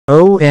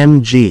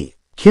OMG.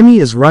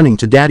 Kimmy is running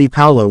to Daddy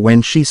Paulo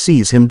when she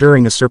sees him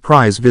during a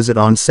surprise visit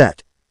on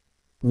set.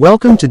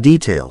 Welcome to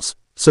Details.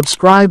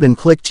 Subscribe and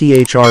click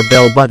the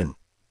bell button,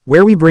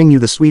 where we bring you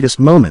the sweetest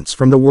moments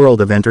from the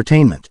world of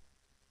entertainment.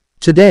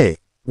 Today,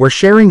 we're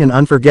sharing an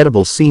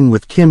unforgettable scene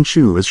with Kim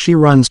Chu as she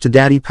runs to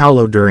Daddy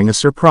Paulo during a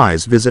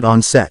surprise visit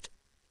on set.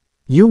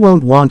 You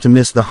won't want to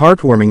miss the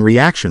heartwarming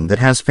reaction that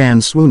has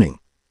fans swooning.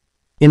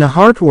 In a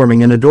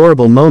heartwarming and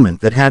adorable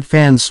moment that had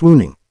fans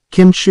swooning,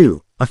 Kim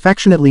Chu,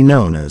 affectionately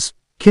known as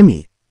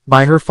Kimmy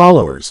by her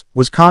followers,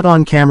 was caught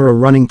on camera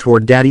running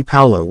toward Daddy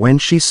Paulo when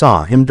she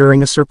saw him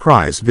during a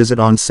surprise visit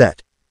on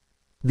set.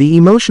 The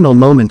emotional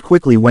moment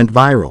quickly went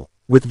viral,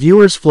 with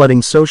viewers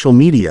flooding social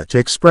media to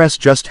express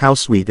just how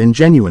sweet and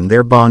genuine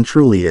their bond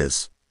truly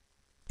is.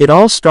 It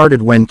all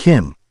started when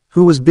Kim,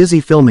 who was busy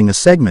filming a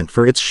segment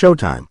for It's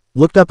Showtime,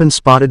 looked up and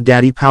spotted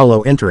Daddy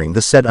Paulo entering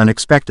the set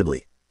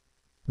unexpectedly.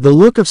 The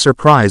look of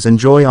surprise and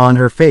joy on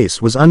her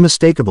face was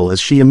unmistakable as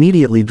she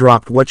immediately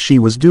dropped what she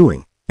was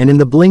doing, and in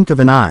the blink of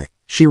an eye,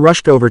 she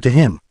rushed over to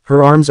him,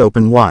 her arms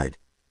open wide.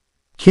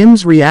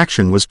 Kim's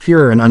reaction was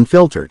pure and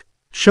unfiltered,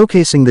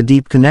 showcasing the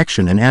deep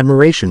connection and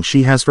admiration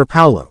she has for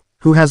Paulo,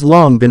 who has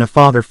long been a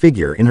father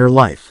figure in her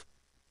life.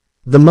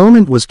 The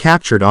moment was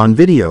captured on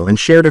video and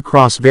shared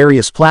across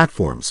various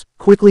platforms,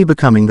 quickly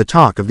becoming the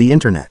talk of the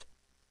internet.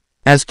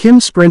 As Kim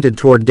sprinted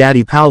toward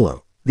Daddy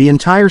Paulo, the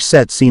entire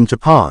set seemed to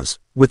pause,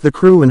 with the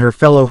crew and her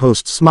fellow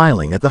hosts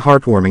smiling at the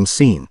heartwarming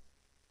scene.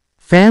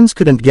 Fans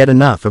couldn't get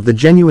enough of the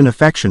genuine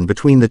affection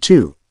between the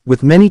two,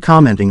 with many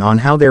commenting on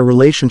how their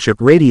relationship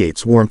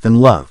radiates warmth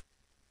and love.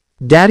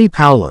 Daddy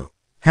Paulo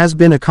has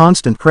been a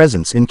constant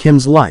presence in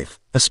Kim's life,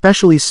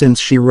 especially since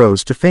she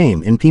rose to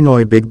fame in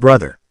Pinoy Big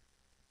Brother.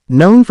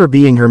 Known for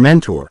being her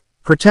mentor,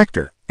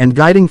 protector, and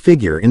guiding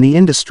figure in the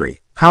industry,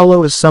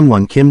 Paulo is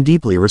someone Kim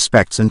deeply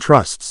respects and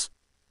trusts.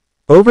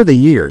 Over the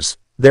years,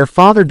 their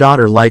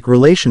father-daughter-like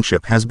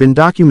relationship has been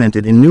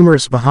documented in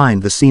numerous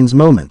behind-the-scenes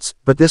moments,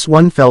 but this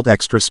one felt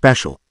extra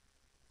special.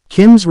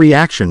 Kim's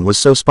reaction was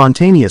so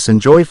spontaneous and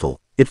joyful,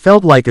 it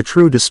felt like a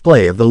true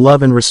display of the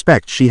love and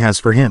respect she has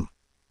for him.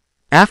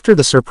 After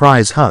the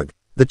surprise hug,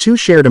 the two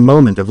shared a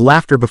moment of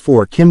laughter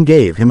before Kim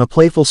gave him a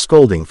playful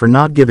scolding for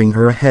not giving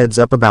her a heads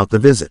up about the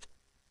visit.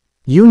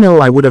 "You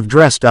know I would have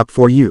dressed up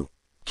for you,"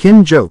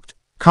 Kim joked,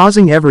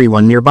 causing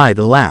everyone nearby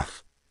to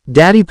laugh.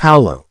 Daddy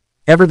Paulo,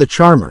 ever the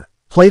charmer,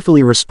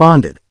 playfully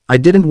responded, "I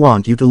didn't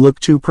want you to look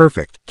too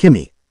perfect,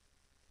 Kimmy."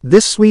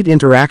 This sweet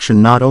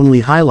interaction not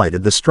only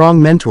highlighted the strong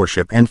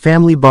mentorship and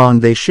family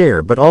bond they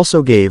share but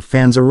also gave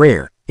fans a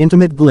rare,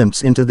 intimate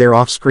glimpse into their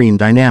off-screen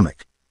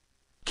dynamic.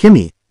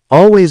 Kimmy,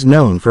 always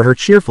known for her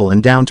cheerful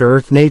and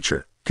down-to-earth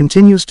nature,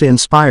 continues to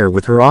inspire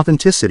with her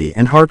authenticity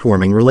and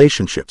heartwarming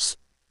relationships.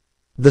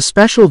 The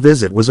special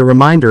visit was a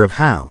reminder of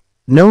how,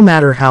 no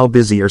matter how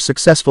busy or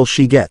successful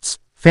she gets,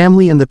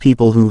 family and the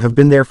people who have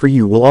been there for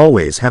you will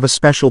always have a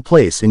special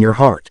place in your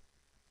heart.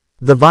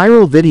 The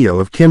viral video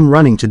of Kim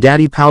running to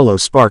Daddy Paulo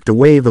sparked a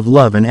wave of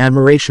love and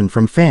admiration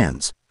from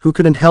fans, who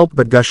couldn't help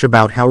but gush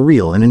about how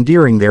real and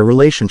endearing their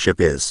relationship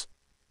is.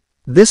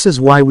 "This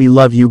is why we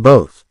love you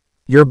both.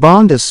 Your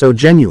bond is so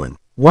genuine,"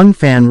 one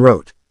fan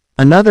wrote.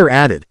 Another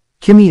added,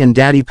 "Kimmy and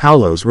Daddy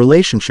Paulo's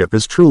relationship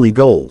is truly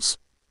goals.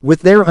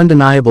 With their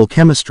undeniable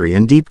chemistry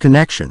and deep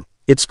connection,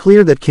 it's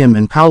clear that Kim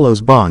and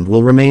Paulo's bond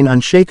will remain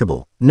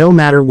unshakable, no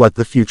matter what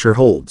the future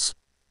holds."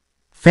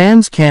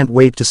 Fans can't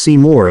wait to see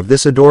more of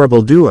this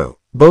adorable duo,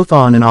 both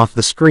on and off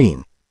the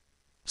screen.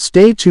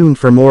 Stay tuned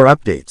for more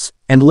updates,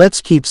 and let's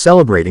keep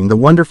celebrating the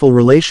wonderful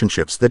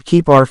relationships that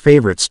keep our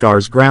favorite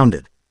stars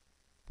grounded.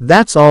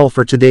 That's all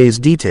for today's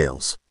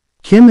Details.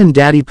 Kim and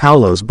Daddy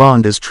Paulo's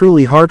bond is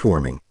truly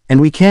heartwarming, and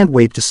we can't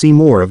wait to see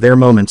more of their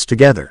moments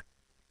together.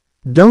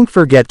 Don't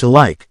forget to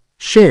like,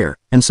 share,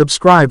 and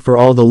subscribe for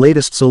all the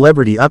latest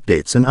celebrity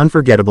updates and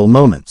unforgettable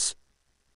moments.